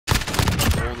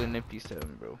holding an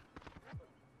MP7, bro.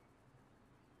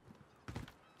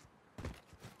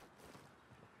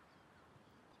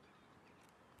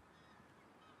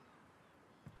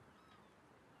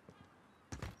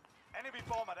 Enemy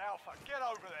bomb at Alpha. Get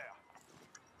over there.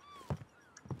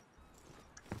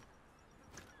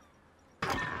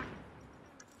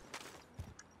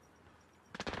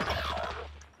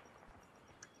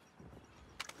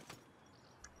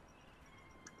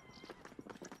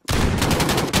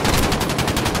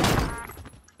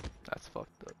 That's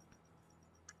fucked up.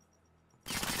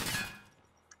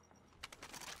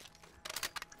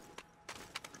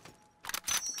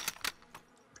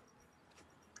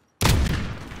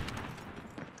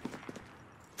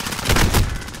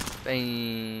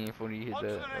 Dang, if only you hit On to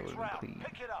that, the that next would have round. been clean.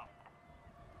 Pick it up.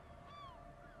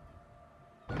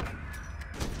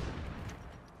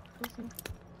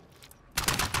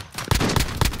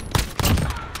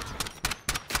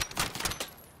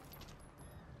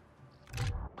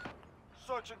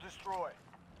 Search and destroy.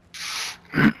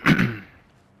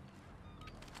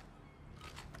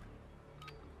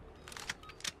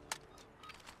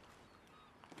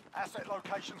 Asset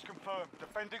locations confirmed.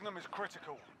 Defending them is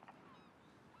critical.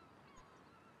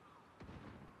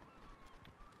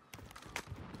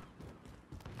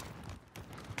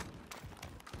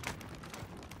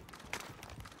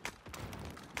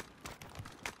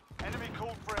 Enemy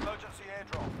called for emergency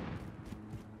airdrop.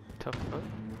 Tough fuck.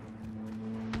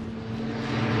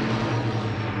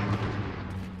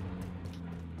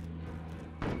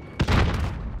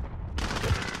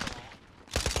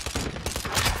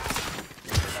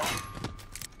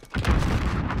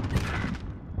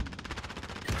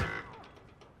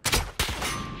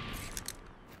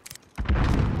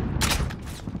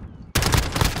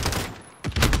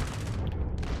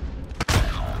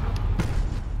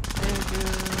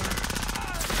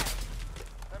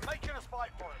 They're making us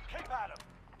fight for it. Keep at them.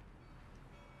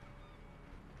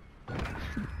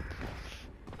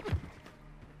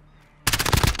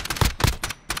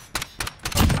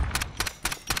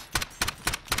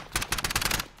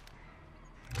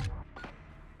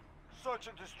 Search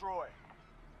and destroy.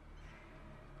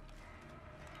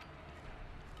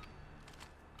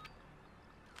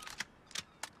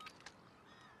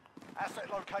 Asset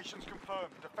locations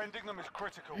confirmed. Defending them is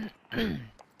critical. Enemy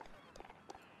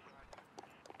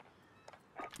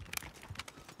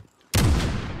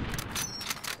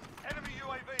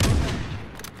UAV engaged.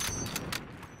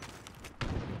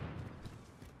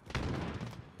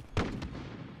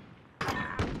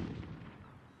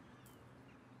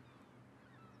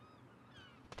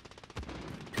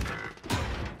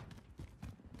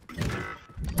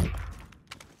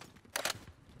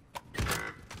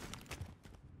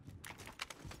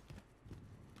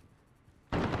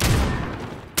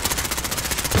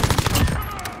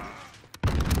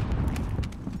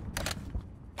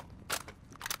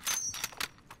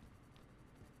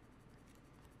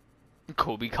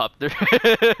 Kobe copter.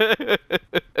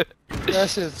 That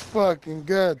shit's fucking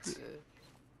guts.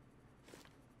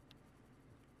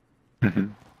 I feel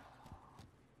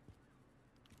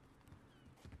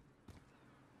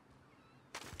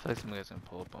like some guy's gonna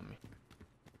pull up on me.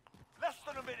 Less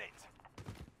than a minute.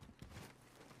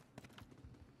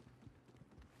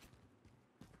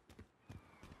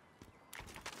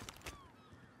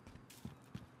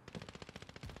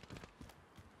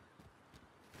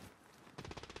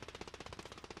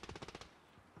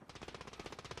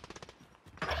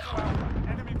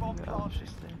 Enemy bomb Oh, planted.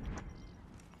 she's there.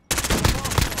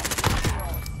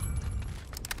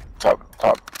 Top.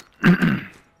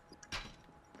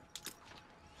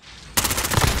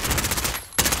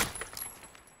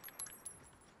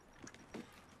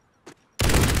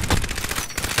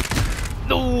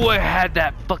 No, I had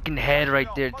that fucking head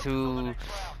right there too.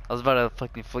 I was about to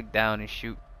fucking flick down and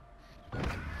shoot.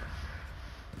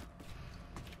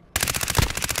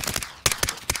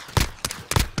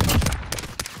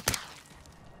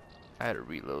 I had to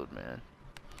reload, man.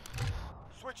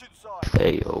 Switch inside.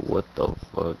 Hey yo, what the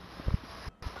fuck?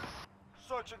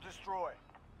 Search and destroy.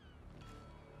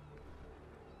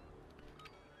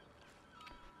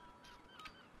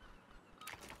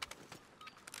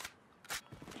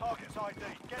 Target's ID.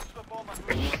 Get to the bomb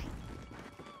and move.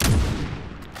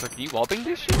 So can you wallbang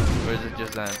this shit? Or is it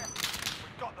just that?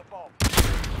 We've got the bomb.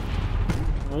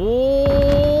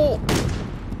 Whoa!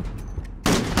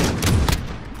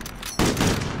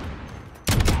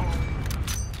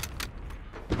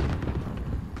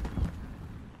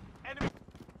 Enemy.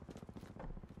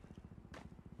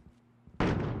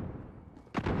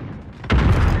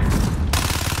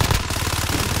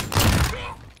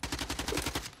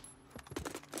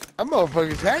 That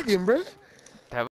motherfucker's hacking, bruh.